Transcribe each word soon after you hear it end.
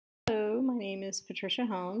name is Patricia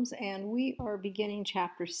Holmes, and we are beginning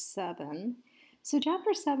Chapter 7. So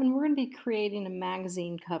Chapter 7, we're going to be creating a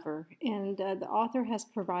magazine cover, and the author has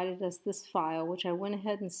provided us this file, which I went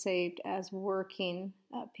ahead and saved as working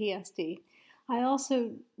PSD. I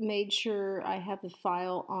also made sure I have the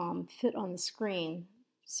file fit on the screen,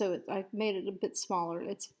 so I made it a bit smaller.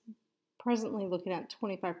 It's presently looking at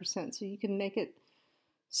 25%, so you can make it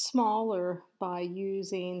smaller by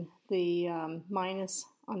using the minus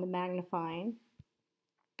on the magnifying,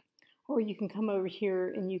 or you can come over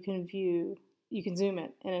here and you can zoom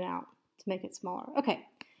it in and out to make it smaller. Okay,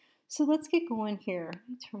 so let's get going here. Let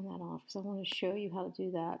me turn that off because I want to show you how to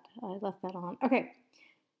do that. I left that on. Okay,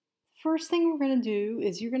 first thing we're going to do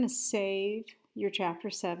is you're going to save your Chapter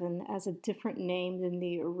 7 as a different name than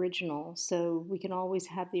the original, so we can always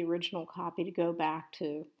have the original copy to go back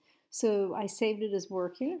to. So I saved it as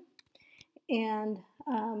working, and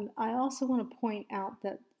I also want to point out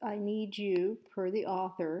that I need you, per the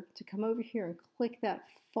author, to come over here and click that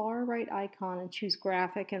far right icon and choose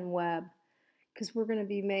Graphic and Web, because we're going to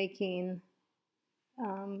be making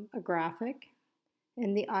a graphic,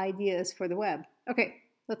 and the idea is for the web. Okay,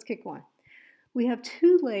 let's get going. We have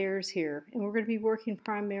two layers here, and we're going to be working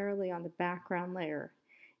primarily on the background layer.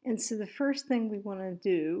 And so the first thing we want to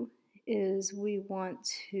do is we want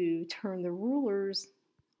to turn the rulers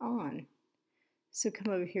on. So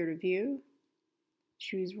come over here to View,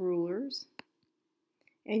 choose Rulers,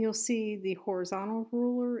 and you'll see the horizontal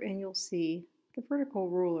ruler and you'll see the vertical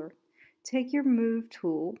ruler. Take your Move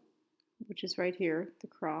tool, which is right here, the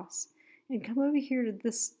cross, and come over here to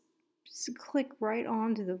this, just click right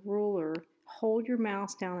onto the ruler, hold your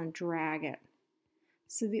mouse down and drag it.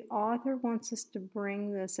 So the author wants us to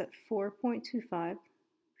bring this at 4.25,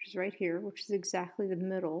 which is right here, which is exactly the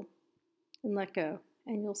middle, and let go.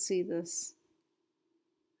 And you'll see this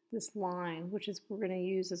line, which is we're going to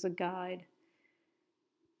use as a guide.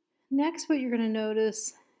 Next, what you're going to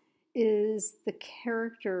notice is the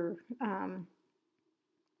character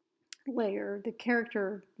layer, the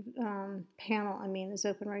character panel, is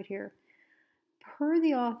open right here. Per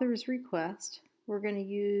the author's request, we're going to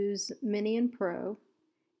use Mini and Pro.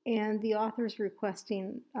 And the author's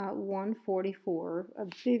requesting 144, a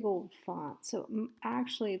big old font. So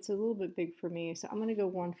actually it's a little bit big for me, so I'm going to go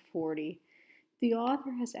 140. The author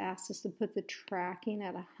has asked us to put the tracking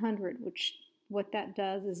at 100, which what that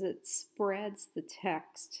does is it spreads the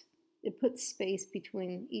text. It puts space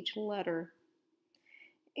between each letter.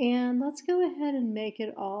 And let's go ahead and make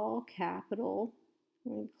it all capital.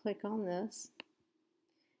 Let me click on this.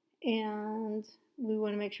 And we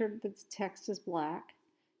want to make sure that the text is black.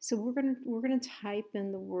 So we're gonna type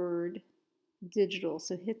in the word digital.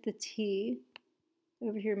 So hit the T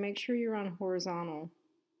over here. Make sure you're on horizontal,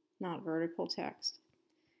 not vertical text.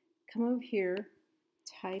 Come over here,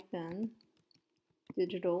 type in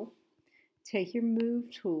digital. Take your Move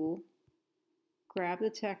tool, grab the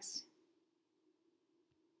text,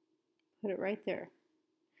 put it right there.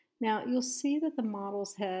 Now you'll see that the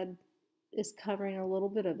model's head is covering a little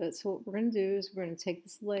bit of it. So what we're going to do is we're going to take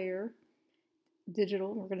this layer,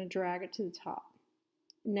 digital, and we're going to drag it to the top.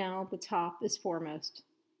 Now the top is foremost.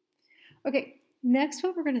 Okay, next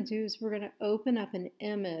what we're going to do is we're going to open up an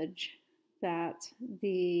image that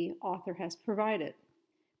the author has provided.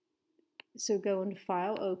 So go into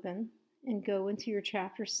File, Open, and go into your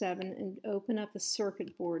Chapter 7 and open up the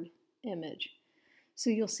circuit board image. So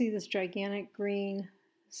you'll see this gigantic green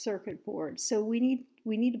circuit board. So we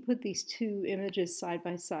need to put these two images side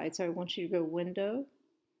by side. So I want you to go Window,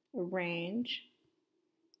 Arrange,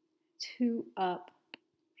 to Up,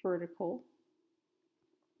 Vertical.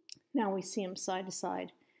 Now we see them side to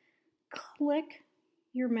side. Click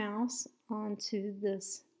your mouse onto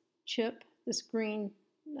this chip, this green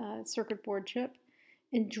circuit board chip,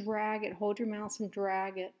 and drag it. Hold your mouse and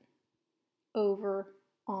drag it over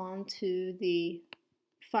onto the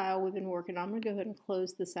file we've been working on. I'm going to go ahead and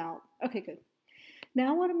close this out. Okay, good.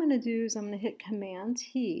 Now what I'm going to do is I'm going to hit Command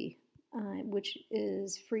T, which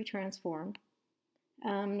is free transform.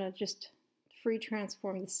 I'm going to just free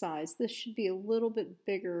transform the size. This should be a little bit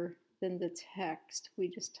bigger than the text we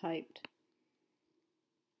just typed.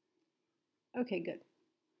 Okay, good.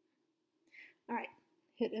 All right,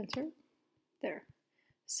 hit Enter. There.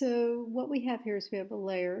 So what we have here is we have a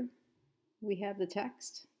layer, we have the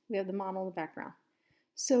text, we have the model in the background.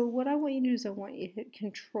 So what I want you to do is I want you to hit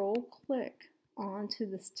Control-click onto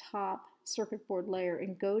this top circuit board layer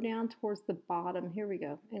and go down towards the bottom. Here we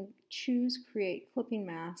go. And choose Create Clipping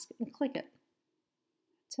Mask and click it.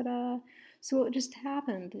 Ta-da! So what just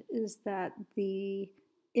happened is that the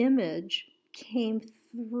image came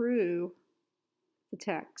through the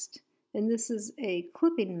text. And this is a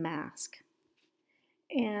clipping mask.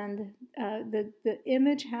 And the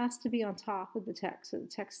image has to be on top of the text, so the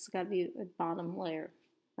text has got to be a bottom layer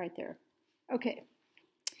right there. Okay,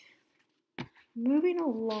 moving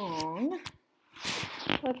along,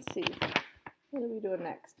 let's see, what are we doing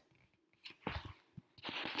next?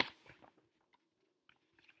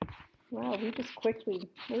 Wow, we're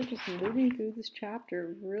just moving through this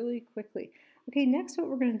chapter really quickly. Okay, next what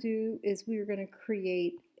we're going to do is we're going to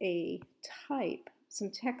create a type, some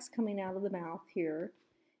text coming out of the mouth here,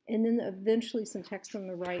 and then eventually some text on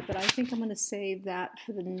the right, but I think I'm going to save that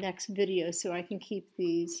for the next video so I can keep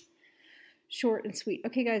these short and sweet.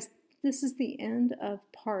 Okay, guys, this is the end of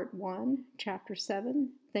part 1, chapter 7.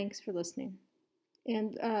 Thanks for listening.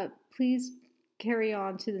 And please carry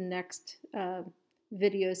on to the next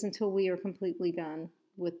videos until we are completely done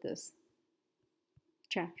with this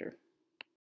chapter.